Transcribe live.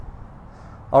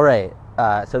All right.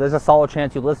 So there's a solid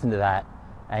chance you listen to that,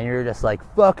 and you're just like,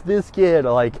 "Fuck this kid!"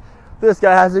 Like, this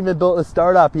guy hasn't even built a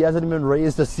startup. He hasn't even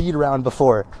raised a seed round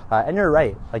before. And you're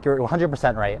right. Like, you're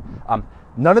 100% right.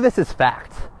 None of this is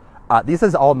fact. This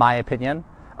is all my opinion,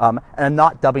 and I'm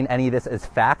not dubbing any of this as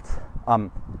fact.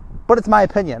 But it's my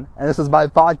opinion, and this is my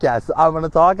podcast, so I'm going to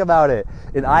talk about it.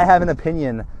 And I have an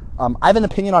opinion. I have an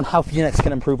opinion on how Phoenix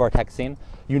can improve our tech scene.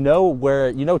 You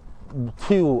know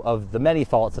two of the many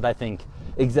faults that I think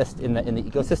exist in the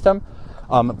ecosystem,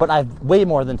 but I have way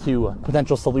more than two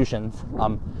potential solutions.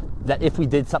 That if we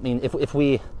did something, if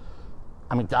we,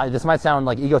 I mean, this might sound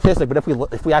like egotistic, but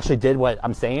if we actually did what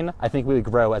I'm saying, I think we would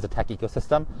grow as a tech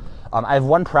ecosystem. I have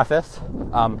one preface.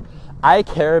 I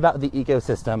care about the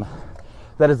ecosystem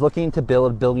that is looking to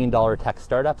build billion-dollar tech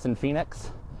startups in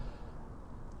Phoenix.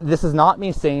 This is not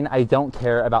me saying I don't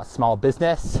care about small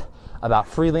business, about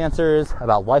freelancers,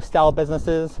 about lifestyle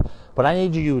businesses, but I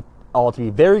need you all to be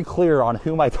very clear on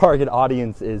who my target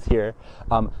audience is here.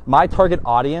 My target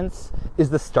audience is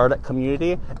the startup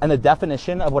community, and the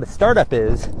definition of what a startup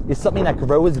is something that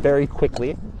grows very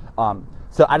quickly.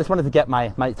 So I just wanted to get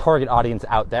my target audience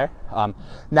out there.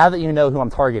 Now that you know who I'm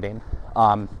targeting,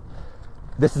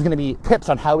 this is going to be tips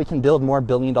on how we can build more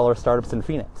billion-dollar startups in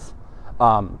Phoenix.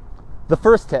 The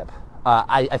first tip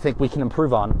I think we can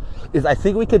improve on is I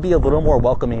think we could be a little more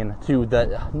welcoming to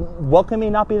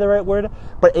welcoming not be the right word,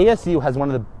 but ASU has one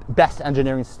of the best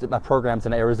engineering programs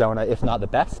in Arizona, if not the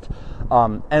best.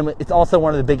 And it's also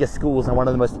one of the biggest schools and one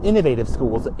of the most innovative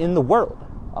schools in the world.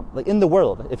 In the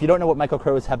world. If you don't know what Michael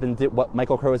Crow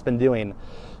has been doing,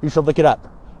 you should look it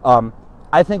up.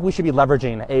 I think we should be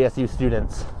leveraging ASU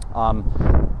students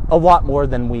a lot more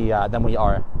than we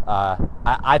are.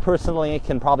 I personally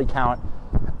can probably count.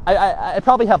 I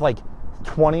probably have like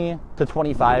 20 to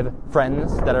 25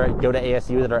 friends that go to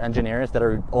ASU that are engineers that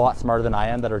are a lot smarter than I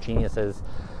am, that are geniuses,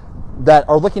 that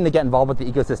are looking to get involved with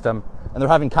the ecosystem, and they're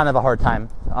having kind of a hard time.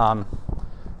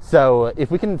 So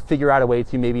if we can figure out a way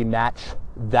to maybe match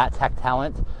that tech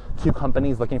talent to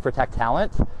companies looking for tech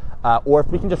talent, or if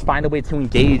we can just find a way to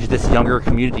engage this younger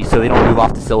community so they don't move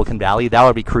off to Silicon Valley, that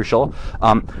would be crucial.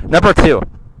 Number two,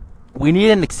 we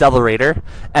need an accelerator,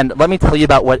 and let me tell you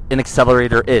about what an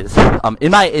accelerator is.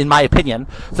 In my opinion,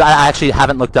 so I actually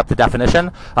haven't looked up the definition.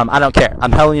 I don't care.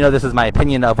 I'm telling you, this is my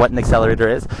opinion of what an accelerator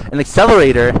is. An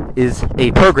accelerator is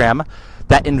a program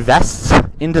that invests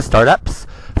into startups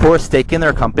for a stake in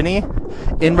their company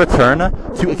in return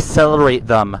to accelerate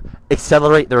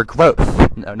their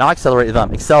growth. No, not accelerate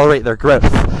them, accelerate their growth.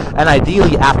 And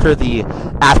ideally, after the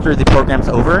program's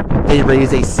over, they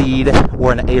raise a seed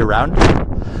or an A round.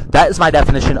 That is my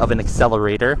definition of an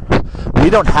accelerator. We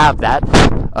don't have that.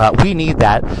 We need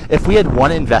that. If we had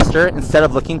one investor, instead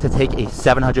of looking to take a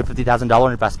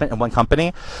 $750,000 investment in one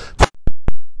company,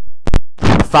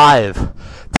 5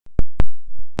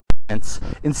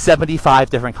 in 75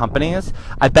 different companies,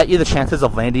 I bet you the chances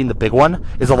of landing the big one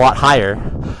is a lot higher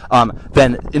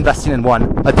than investing in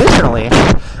one. Additionally,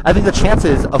 I think the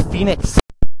chances of Phoenix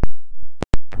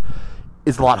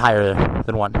is a lot higher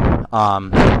than one.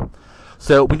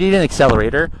 So we need an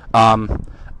accelerator. I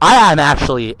am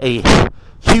actually a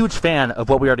huge fan of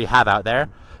what we already have out there,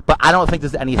 but I don't think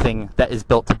there's anything that is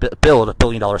built to build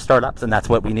billion-dollar startups, and that's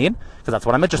what we need, because that's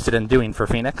what I'm interested in doing for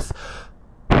Phoenix.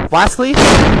 Lastly,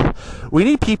 we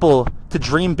need people to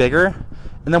dream bigger,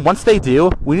 and then once they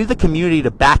do, we need the community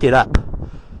to back it up.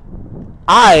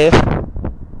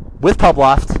 With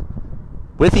Publoft,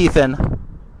 with Ethan,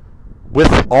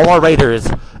 with all our writers,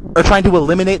 are trying to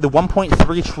eliminate the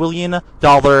 $1.3 trillion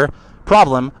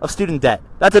problem of student debt.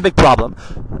 That's a big problem.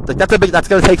 That's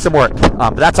going to take some work.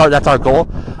 But that's our goal.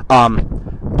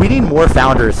 We need more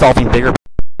founders solving bigger.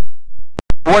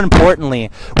 More importantly,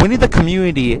 we need the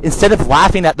community, instead of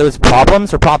laughing at those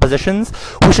problems or propositions,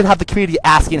 we should have the community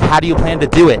asking, how do you plan to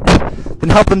do it?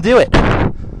 Then help them do it.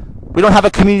 We don't have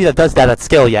a community that does that at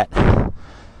scale yet.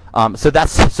 So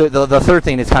the third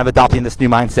thing is kind of adopting this new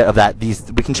mindset of that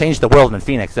we can change the world in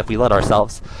Phoenix if we let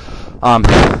ourselves.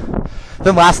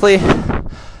 Then lastly,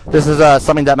 this is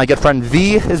something that my good friend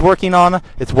V is working on.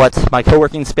 It's what my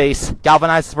co-working space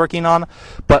Galvanize is working on.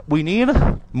 But we need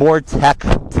more tech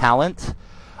talent.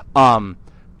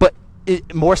 But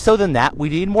more so than that, we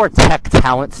need more tech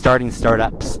talent starting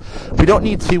startups. We don't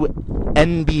need two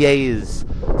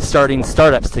MBAs starting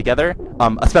startups together,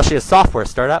 especially a software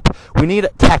startup. We need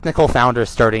technical founders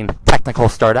starting technical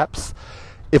startups.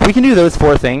 If we can do those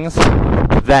 4 things,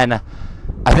 then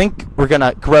I think we're going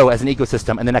to grow as an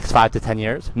ecosystem in the next 5 to 10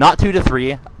 years. Not 2 to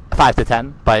 3, 5 to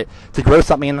 10, but to grow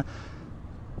something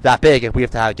that big, we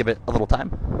have to give it a little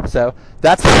time. So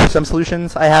that's some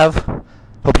solutions I have.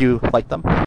 Hope you like them.